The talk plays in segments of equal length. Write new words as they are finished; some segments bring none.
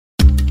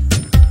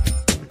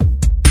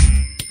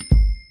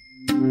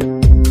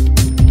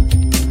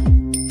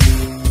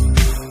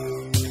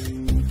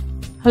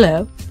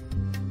Hello.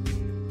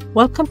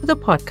 Welcome to the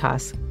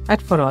podcast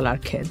at For All Our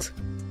Kids.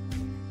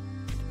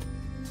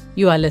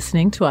 You are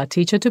listening to our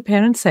Teacher to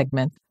Parent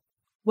segment,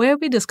 where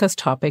we discuss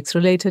topics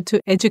related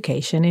to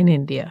education in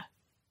India.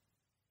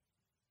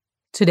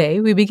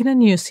 Today, we begin a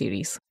new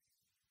series,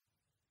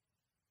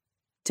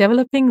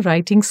 Developing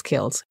Writing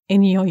Skills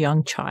in Your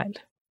Young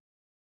Child.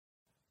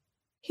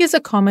 Here's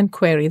a common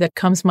query that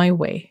comes my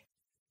way.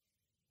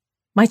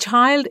 My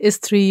child is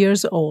 3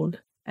 years old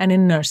and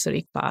in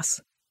nursery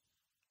class.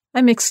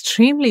 I'm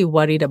extremely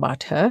worried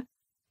about her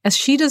as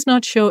she does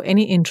not show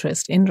any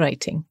interest in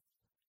writing.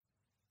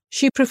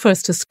 She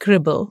prefers to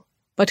scribble,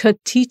 but her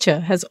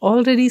teacher has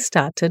already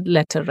started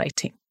letter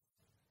writing.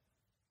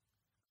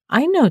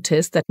 I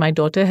notice that my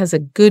daughter has a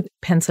good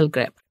pencil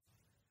grip,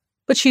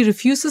 but she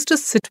refuses to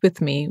sit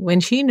with me when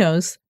she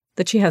knows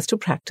that she has to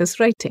practice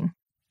writing.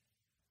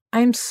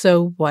 I'm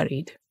so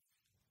worried.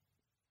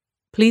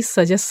 Please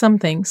suggest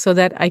something so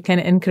that I can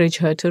encourage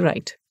her to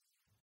write.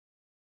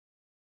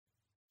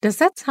 Does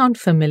that sound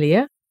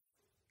familiar?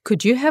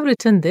 Could you have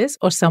written this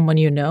or someone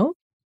you know?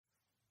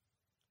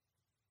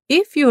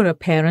 If you're a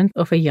parent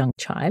of a young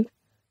child,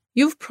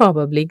 you've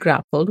probably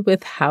grappled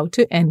with how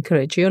to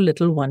encourage your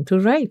little one to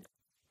write.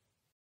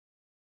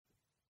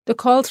 The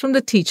calls from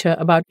the teacher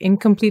about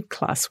incomplete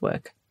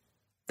classwork,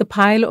 the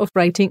pile of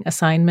writing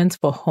assignments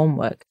for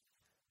homework,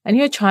 and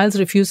your child's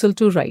refusal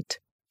to write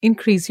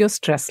increase your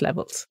stress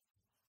levels.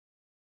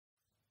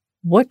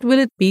 What will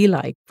it be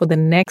like for the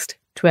next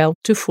 12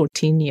 to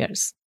 14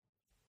 years?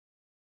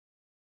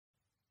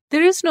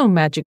 There is no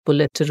magic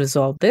bullet to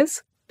resolve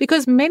this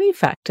because many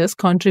factors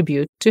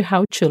contribute to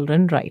how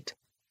children write.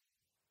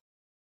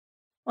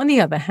 On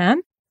the other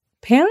hand,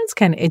 parents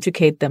can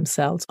educate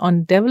themselves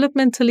on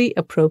developmentally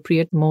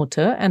appropriate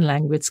motor and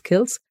language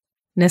skills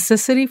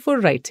necessary for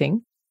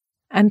writing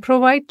and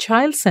provide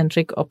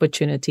child-centric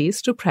opportunities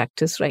to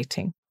practice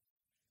writing.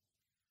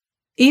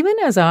 Even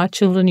as our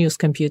children use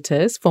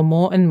computers for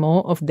more and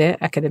more of their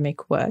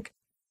academic work,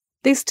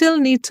 they still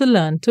need to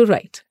learn to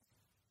write.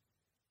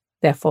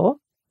 Therefore,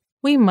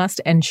 we must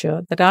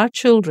ensure that our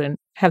children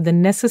have the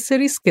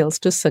necessary skills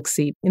to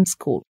succeed in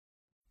school.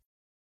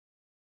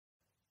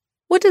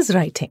 What is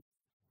writing?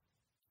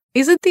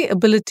 Is it the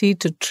ability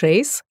to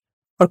trace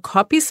or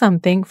copy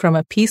something from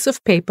a piece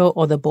of paper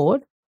or the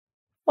board?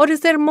 Or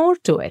is there more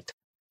to it?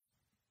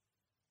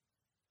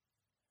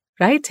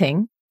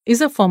 Writing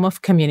is a form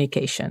of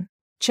communication,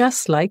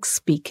 just like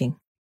speaking.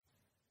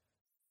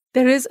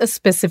 There is a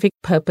specific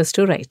purpose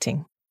to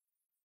writing.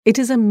 It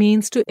is a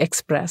means to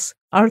express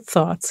our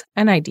thoughts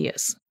and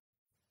ideas.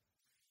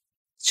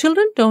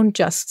 Children don't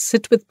just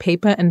sit with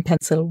paper and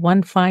pencil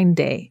one fine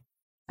day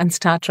and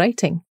start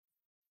writing,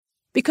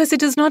 because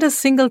it is not a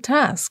single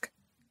task.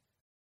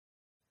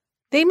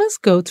 They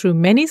must go through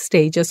many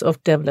stages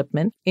of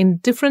development in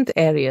different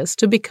areas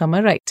to become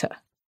a writer.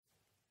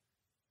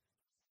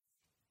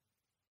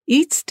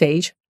 Each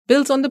stage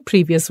builds on the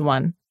previous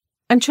one,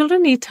 and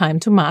children need time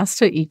to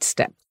master each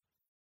step.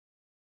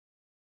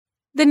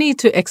 The need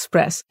to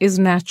express is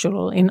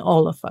natural in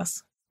all of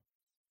us.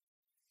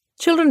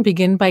 Children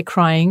begin by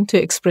crying to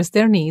express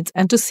their needs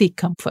and to seek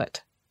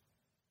comfort.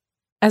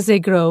 As they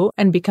grow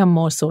and become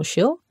more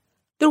social,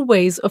 their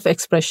ways of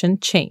expression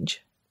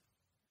change.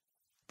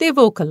 They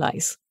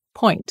vocalize,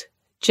 point,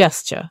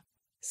 gesture,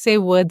 say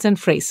words and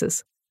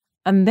phrases,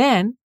 and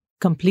then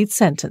complete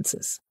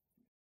sentences.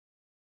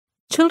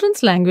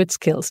 Children's language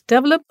skills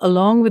develop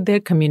along with their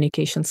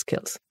communication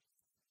skills.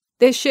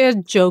 They share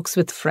jokes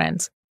with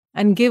friends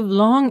and give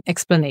long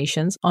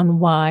explanations on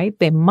why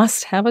they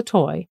must have a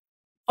toy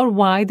or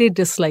why they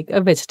dislike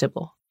a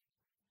vegetable.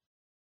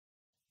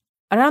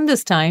 Around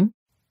this time,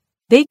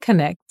 they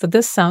connect that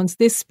the sounds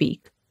they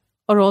speak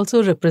are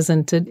also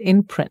represented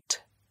in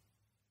print.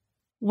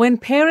 When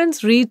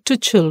parents read to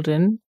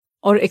children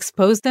or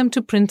expose them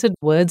to printed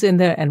words in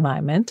their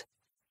environment,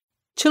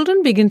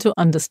 children begin to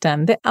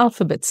understand the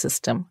alphabet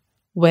system,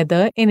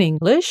 whether in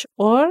English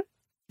or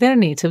their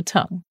native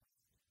tongue.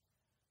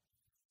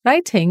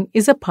 Writing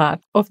is a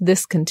part of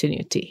this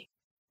continuity.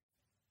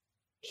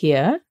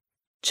 Here,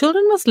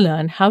 children must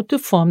learn how to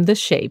form the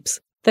shapes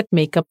that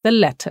make up the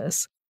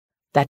letters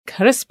that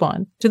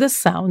correspond to the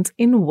sounds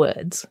in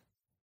words.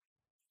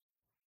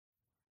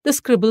 The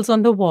scribbles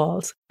on the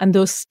walls and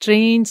those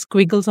strange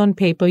squiggles on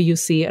paper you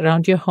see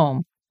around your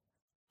home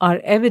are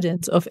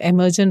evidence of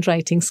emergent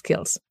writing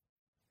skills.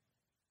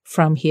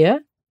 From here,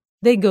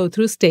 they go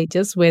through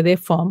stages where they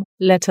form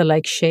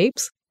letter-like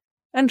shapes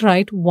and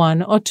write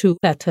 1 or 2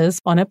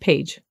 letters on a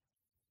page.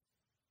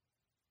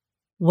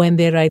 When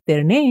they write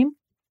their name,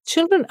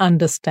 children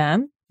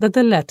understand that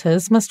the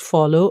letters must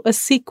follow a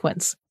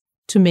sequence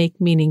to make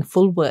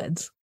meaningful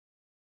words.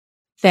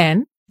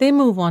 Then they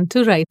move on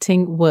to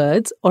writing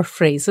words or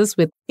phrases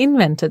with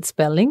invented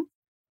spelling,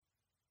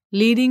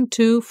 leading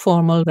to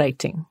formal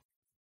writing.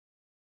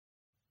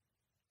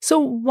 So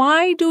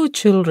why do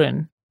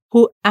children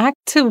who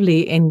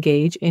actively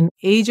engage in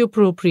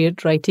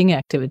age-appropriate writing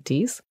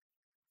activities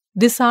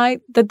decide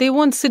that they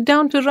won't sit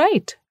down to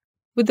write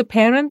with the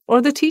parent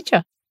or the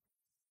teacher?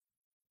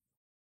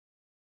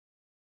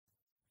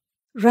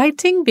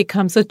 Writing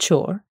becomes a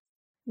chore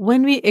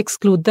when we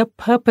exclude the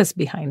purpose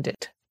behind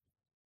it.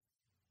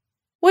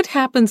 What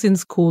happens in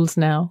schools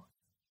now?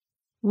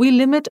 We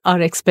limit our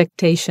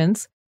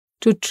expectations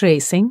to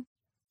tracing,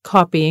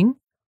 copying,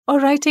 or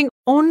writing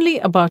only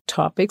about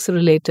topics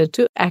related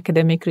to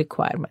academic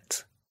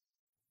requirements.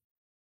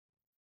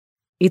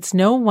 It's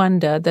no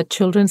wonder that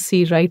children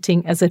see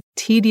writing as a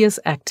tedious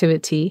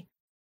activity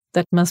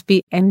that must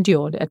be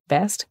endured at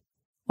best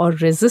or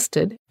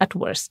resisted at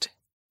worst.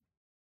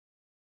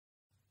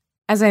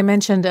 As I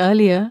mentioned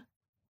earlier,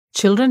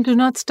 children do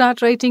not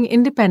start writing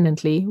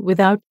independently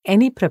without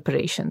any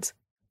preparations,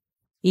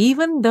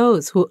 even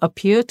those who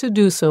appear to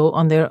do so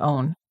on their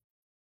own.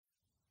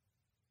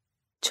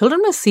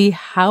 Children must see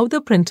how the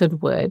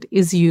printed word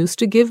is used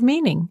to give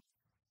meaning.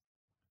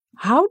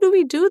 How do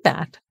we do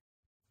that?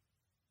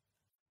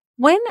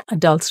 When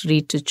adults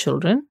read to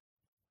children,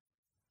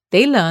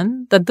 they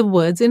learn that the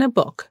words in a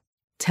book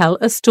tell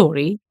a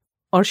story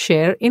or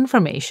share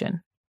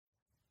information.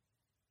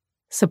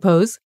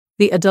 Suppose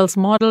the adults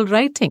model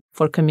writing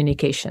for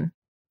communication,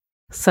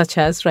 such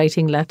as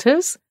writing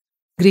letters,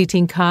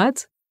 greeting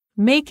cards,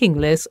 making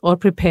lists, or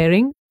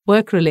preparing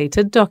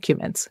work-related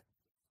documents.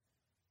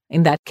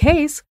 In that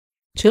case,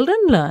 children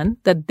learn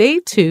that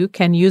they too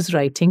can use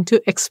writing to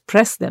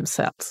express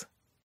themselves.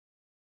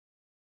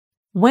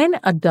 When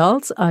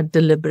adults are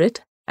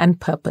deliberate and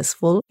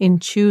purposeful in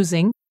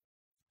choosing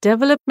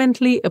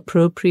developmentally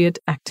appropriate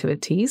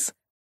activities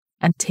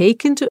and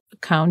take into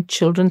account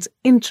children's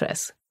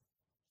interests,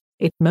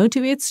 it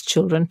motivates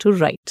children to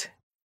write.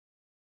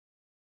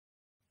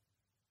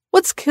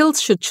 What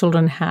skills should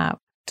children have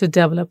to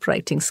develop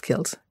writing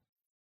skills?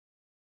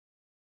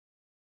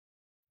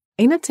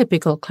 In a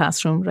typical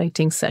classroom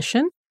writing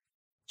session,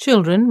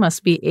 children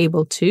must be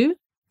able to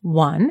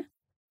 1.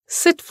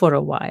 Sit for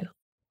a while,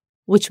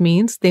 which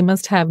means they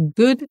must have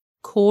good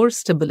core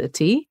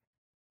stability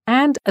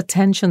and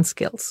attention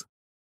skills.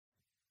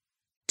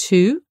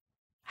 2.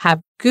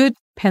 Have good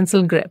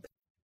pencil grip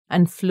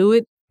and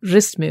fluid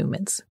wrist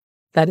movements,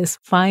 that is,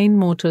 fine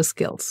motor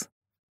skills.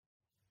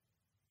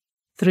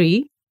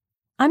 3.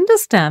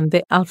 Understand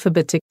the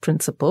alphabetic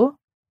principle,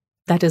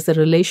 that is, the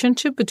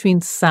relationship between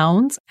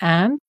sounds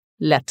and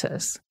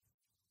letters.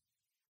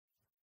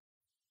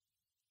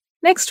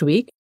 Next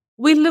week,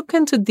 we'll look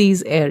into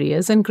these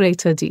areas in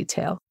greater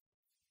detail.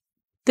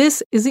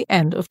 This is the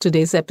end of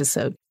today's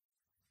episode.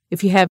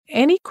 If you have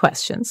any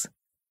questions,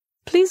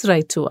 please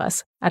write to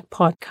us at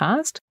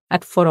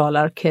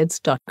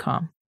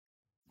podcast@forourkids.com.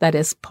 That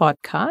is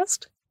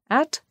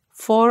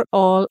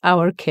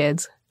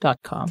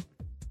podcast@forourkids.com.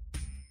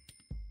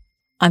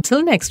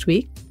 Until next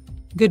week,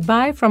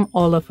 goodbye from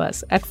all of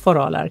us at For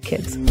All Our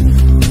Kids.